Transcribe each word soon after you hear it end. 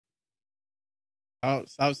I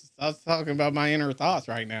was talking about my inner thoughts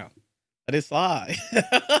right now. Let it slide.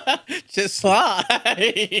 Just slide.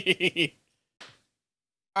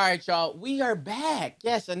 All right, y'all. We are back.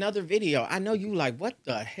 Yes, another video. I know you like, what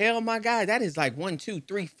the hell, my guy? That is like 1, 2,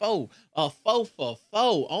 3, 4. A 4 for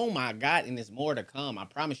 4. Oh my God. And there's more to come. I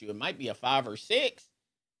promise you. It might be a 5 or 6.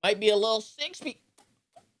 Might be a little 6.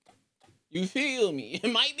 You feel me?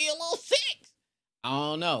 It might be a little 6. I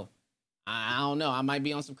don't know. I might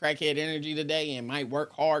be on some crackhead energy today and might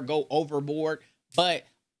work hard, go overboard. But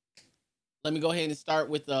let me go ahead and start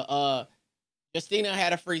with the Justina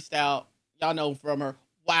had a freestyle. Y'all know from her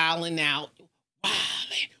wilding out.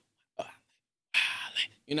 Wilding.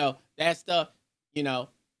 You know, that stuff, you know,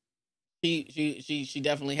 she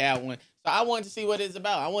definitely had one. So I wanted to see what it's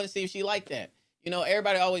about. I want to see if she liked that. You know,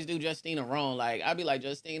 everybody always do Justina wrong. Like, I'd be like,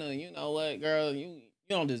 Justina, you know what, girl, you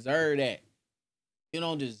don't deserve that. You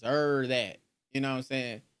don't deserve that. You know what I'm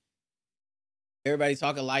saying? Everybody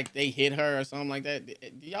talking like they hit her or something like that.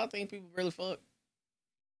 Do y'all think people really fuck?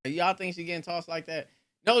 Y'all think she getting tossed like that?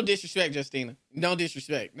 No disrespect, Justina. No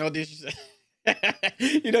disrespect. No disrespect.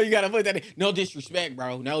 You know, you got to put that in. No disrespect,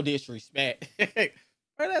 bro. No disrespect.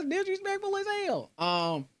 Bro, that's disrespectful as hell.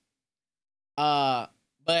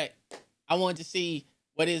 But I wanted to see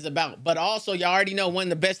what it's about. But also, y'all already know one of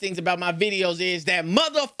the best things about my videos is that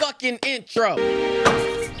motherfucking intro.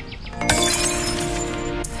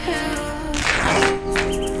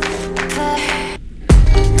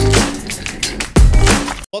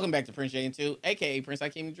 Welcome back to PrinceJM2, aka Prince I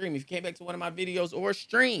Came to Dream. If you came back to one of my videos or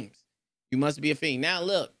streams, you must be a fiend. Now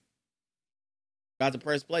look, about to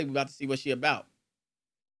press play. We about to see what she about.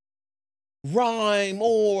 Rhyme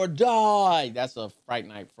or die. That's a Fright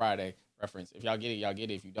Night Friday reference. If y'all get it, y'all get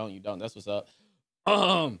it. If you don't, you don't. That's what's up.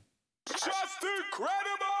 Just Incredible!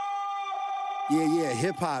 Yeah,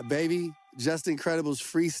 hip hop, baby. Just Incredible's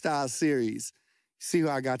freestyle series. See who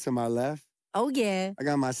I got to my left? Oh, yeah. I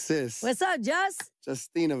got my sis. What's up, Just?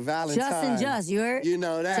 Justina Valentine. Just and Just, you heard? You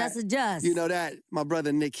know that. Just and Just. You know that. My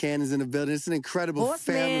brother Nick Cannon's in the building. It's an incredible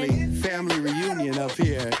family reunion up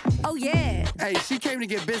here. Oh, yeah. Hey, she came to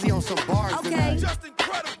get busy on some bars tonight. Just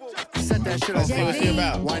Incredible! Set that shit on fire. What's she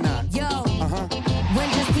about? Why not? Yo. When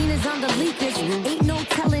Justina's on the leakers, ain't no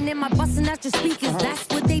telling, am I busting out your speakers? That's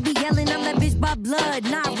what they be yelling. I'm that bitch by blood,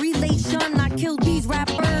 not relation. I killed these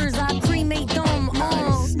rappers, I cremate them.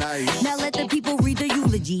 Nice. Now let the people read the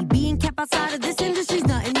eulogy. Being kept outside of this industry's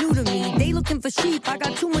nothing new to me. They looking for sheep, I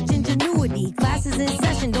got too much ingenuity. Classes in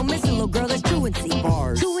session, don't miss it, little girl, that's truancy.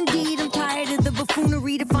 Bars. True indeed, I'm tired of the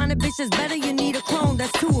buffoonery. To find a bitch that's better, you need a clone,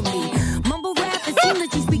 that's two of me. Mumble rap, it seems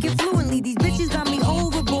that you speaking fluently. These bitches got me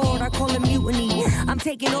overboard, I call it mutiny. I'm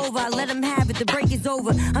taking over, I let them have it, the break is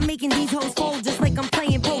over. I'm making these hoes fold just like I'm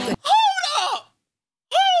playing poker. Hold up!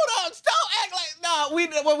 Don't act like,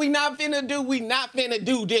 nah, what we not finna do, we not finna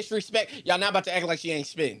do disrespect. Y'all not about to act like she ain't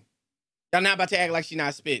spitting. Y'all not about to act like she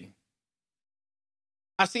not spitting.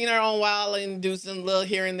 I've seen her on Wild and do some little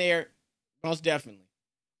here and there, most definitely.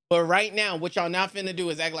 But right now, what y'all not finna do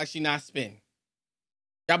is act like she not spitting.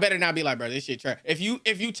 Y'all better not be like, bro, this shit trash. If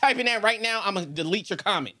you type in that right now, I'm gonna delete your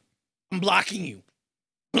comment. I'm blocking you.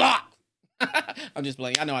 Block. I'm just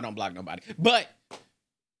playing. I know I don't block nobody, but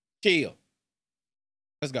chill.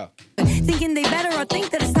 Let's go. Thinking they better, I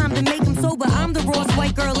think that it's time to make them sober. I'm the rawest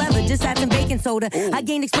white girl ever, just adding baking soda. Ooh. I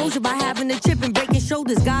gained exposure by having a chip and breaking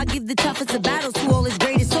shoulders. God give the toughest of battles to all his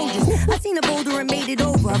greatest soldiers. I seen a boulder and made it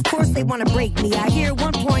over. Of course they want to break me. I hear at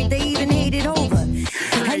one point they even hate it over.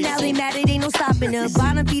 And now they mad, it ain't no stopping her.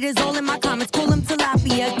 Bottom feeders all in my comments, call them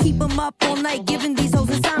tilapia. Keep them up all night, giving these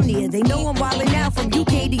hoes insomnia. They know I'm wildin' now from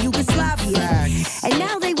UK to Yugoslavia. And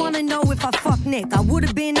now they want to know if I fuck Nick. I would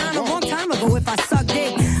have been on a long time ago if I sucked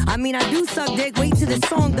dick. I mean, I do suck dick, wait till the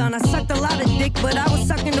song done. I sucked a lot of dick, but I was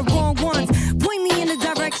sucking the wrong ones. Point me in the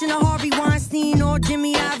direction of Harvey Weinstein or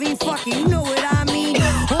Jimmy Iovine. Fuck it, you know what I mean.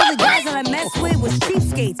 All the guys that I messed with was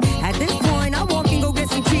cheapskates. At this point, I walk and go get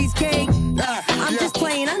some cheesecake. I'm just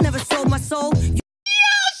playing, I never sold my soul. Yo,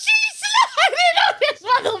 she sliding on this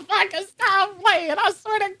motherfucker. Stop playing. I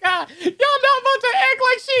swear to God. Y'all not about to act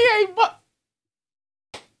like she ain't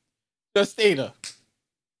Justina.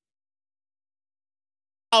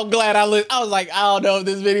 I'm glad I was like, I don't know if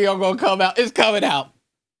this video gonna come out. It's coming out.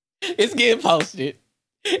 It's getting posted.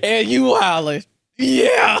 And you wildin'.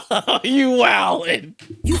 Yeah, you wildin'.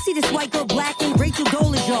 You see this white girl black and Rachel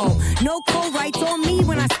Dolezal. No co-writes on me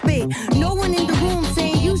when I spit. No one in the room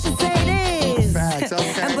saying you should say this. Facts,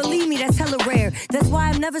 okay. And believe me, that's hella rare. That's why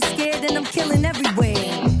I'm never scared and I'm killing everywhere.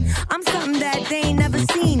 I'm something that they ain't never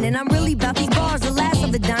seen. And I'm really about these bars, the last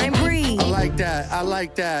of the dying breed. I like that. I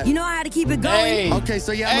like that. You know I had to keep it going. Hey. Okay,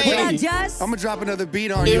 so yeah, Hey. I'm Just gonna drop another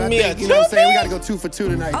beat on Give you. I me think, a you know what I'm saying? We 2 gotta go 2 for 2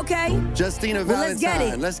 tonight. okay. Justina Well, let's Valentine.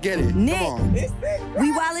 get it. Let's get it. Nick. Come on.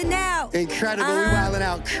 We wildin' out. Incredible. We wildin'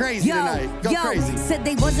 out crazy tonight. Go crazy. Said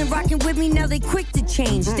they wasn't rocking with me, now they quick to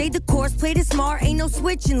change. Stayed the course, played it smart, ain't no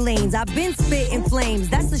switching lanes. I've been spitting flames,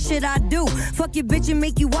 that's the shit I do. Fuck your bitch and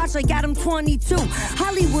make you watch like Adam 22.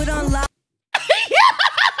 Hollywood unlocked.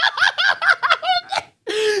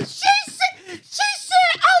 She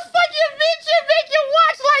said, I'll fuck your bitch and make you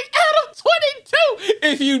watch like Adam 22.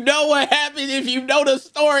 If you know what happened, if you know the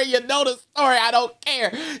story, you know the story. I don't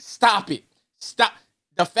care. Stop it. Stop.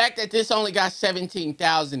 The fact that this only got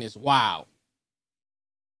 17,000 is wild.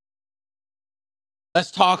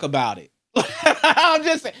 Let's talk about it. I'm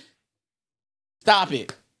just saying. Stop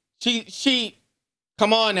it. She,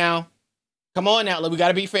 come on now. Come on now. We got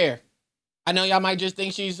to be fair. I know y'all might just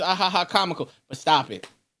think she's comical, but stop it.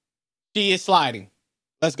 She is sliding.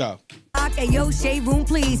 Let's go. Okay, yo, shade room,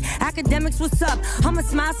 please. Academics, what's up? I'ma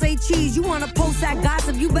smile, say cheese. You wanna post that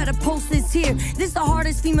gossip? You better post this here. This the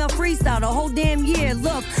hardest female freestyle the whole damn year.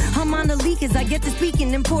 Look, I'm on the leakers. I get to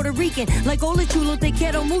speaking in Puerto Rican. Like Ola Chulo, te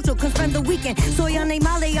quiero mucho, come spend the weekend. Soy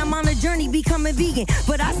animale, I'm on a journey, becoming vegan.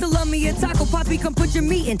 But I still love me a taco, papi, come put your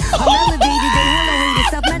meat in. I'm elevated, they hella hated,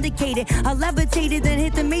 self-medicated. I levitated, then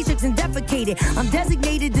hit the matrix and defecated. I'm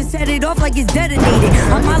designated to set it off like it's detonated.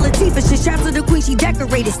 I'm my Latifah, shit, shout to the queen, she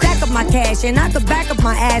decorated. Stack up my cash and I could back up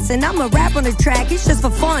my ass, and I'ma rap on the track, it's just for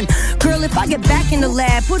fun. Girl, if I get back in the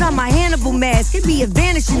lab, put on my Hannibal mask, it be a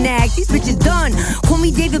vanishing act, these bitches done. Call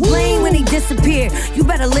me David Blaine when they disappear. You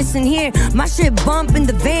better listen here, my shit bump in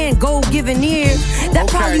the van, go give an ear. That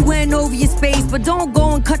probably went over your space, but don't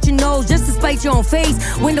go and cut your nose just to spite your own face.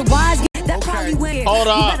 When the wise get that probably went. Hold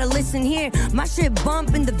on. You better listen here. My shit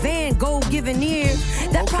bump in the van, go give an ear.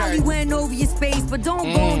 That probably went over your space, but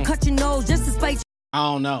don't go and cut your nose just to spite. I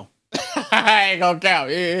don't know. I ain't gonna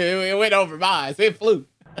count. It went over mine. It flew.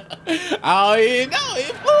 I don't even know.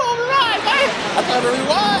 It flew over mine. I tried to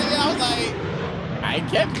rewind. And I was like, I ain't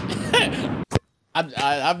kept it.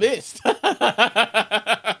 I missed.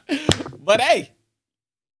 But hey,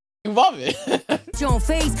 involve it. Your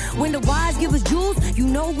face. When the wise give us jewels, you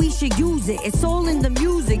know we should use it. It's all in the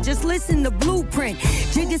music, just listen to Blueprint.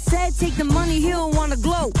 Jigga said take the money, he don't wanna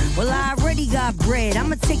glow. Well, I already got bread,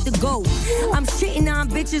 I'ma take the gold. I'm shitting on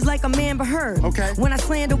bitches like I'm Amber Heard. Okay. When I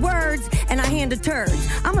slander words and I hand her turds,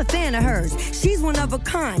 I'm a fan of hers, she's one of a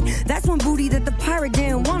kind. That's one booty that the pirate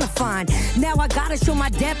didn't wanna find. Now I gotta show my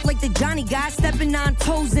depth like the Johnny guy, stepping on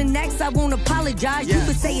toes and necks, I won't apologize. You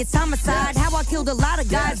could say it's homicide, how I killed a lot of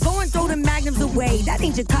guys. Go and throw the magnums away. That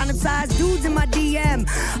ain't your condom size. Dudes in my DM,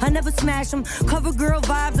 I never smash them. Cover girl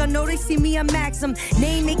vibes, I know they see me, I max them. They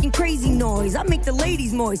ain't making crazy noise, I make the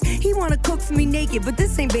ladies moist. He wanna cook for me naked, but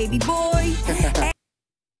this ain't baby boy.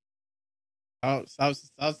 I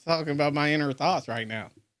was talking about my inner thoughts right now.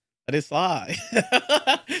 Let it slide.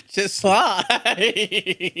 Just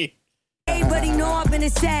slide. Everybody know I've been a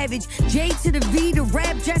savage. J to the V, the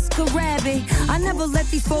rap Jessica Rabbit. I never let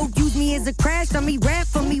these folk use me as a crash. I mean, rap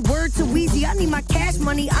for me, word too easy. I need my cash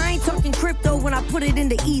money. I ain't talking crypto when I put it in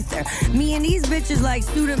the ether. Me and these bitches like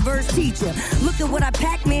student versus teacher. Look at what I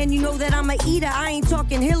pack, man. You know that I'm a eater. I ain't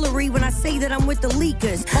talking Hillary when I say that I'm with the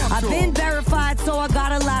leakers. I've been verified, so I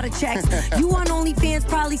got a lot of checks. You on OnlyFans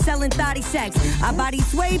probably selling thotty sex. I body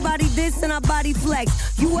sway, body this, and I body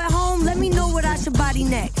flex. You at home, let me know what I should body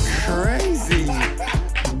next. Crazy.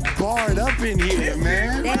 Barred up in here,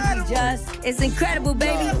 man. Thank you, Just. It's incredible,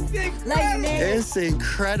 baby. Love you, Nick. It's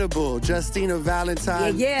incredible. Justina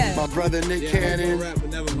Valentine. Yeah. My brother Nick Cannon. Rap, but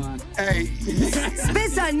never mind. Hey.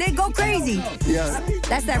 Spit son, Nick, go crazy. Yeah.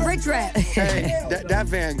 That's that rich rap. Hey, that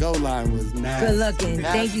Van Gogh line was nasty. Good looking.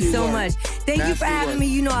 Thank you so much. Thank you for having me.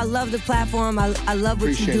 You know I love the platform. I love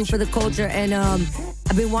what you do for the culture. And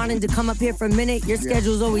I've been wanting to come up here for a minute. Your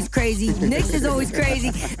schedule's always crazy. Nick's is always crazy.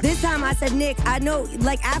 This time I said, Nick, I know,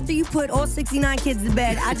 like after you put all 69 kids to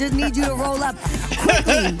bed, I just need you to roll up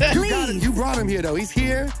quickly, please. You brought him here, though. He's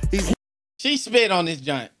here. She spit on this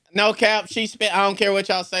joint. No cap, she spit. I don't care what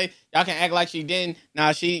y'all say. Y'all can act like she didn't.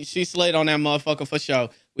 Nah, she slid on that motherfucker for sure.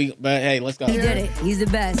 But hey, let's go. He did it. He's the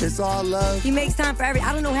best. It's all love. He makes time for I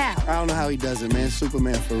don't know how. I don't know how he does it, man.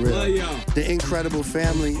 Superman for real. The incredible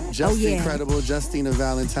family. Just incredible. Justina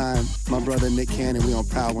Valentine. My brother Nick Cannon. We on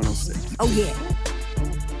Power 106. Oh, yeah.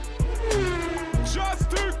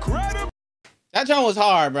 Just incredible. That joint was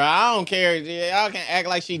hard, bro. I don't care. Y'all can act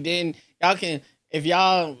like she didn't. Y'all can, if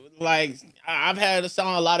y'all like, I've had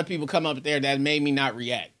a lot of people come up there that made me not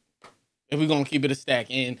react. If we're gonna keep it a stack,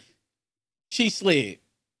 and she slid.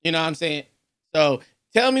 You know what I'm saying? So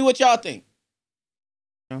tell me what y'all think.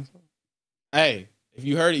 Hey, if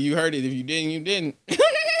you heard it, you heard it. If you didn't, you didn't.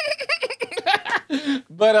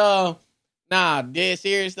 But nah, dead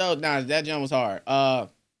serious though. Nah, that jump was hard.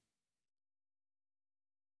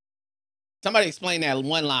 Somebody explain that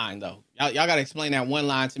one line though. Y'all gotta explain that one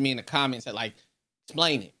line to me in the comments. That like,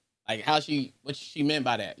 explain it. Like what she meant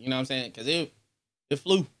by that. You know what I'm saying? Because it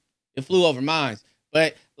flew over minds.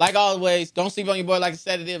 But like always, don't sleep on your boy like a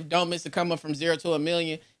sedative. Don't miss the come up from 0 to a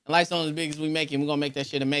million. And life's only as big as we make it. We're gonna make that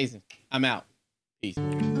shit amazing. I'm out. Peace.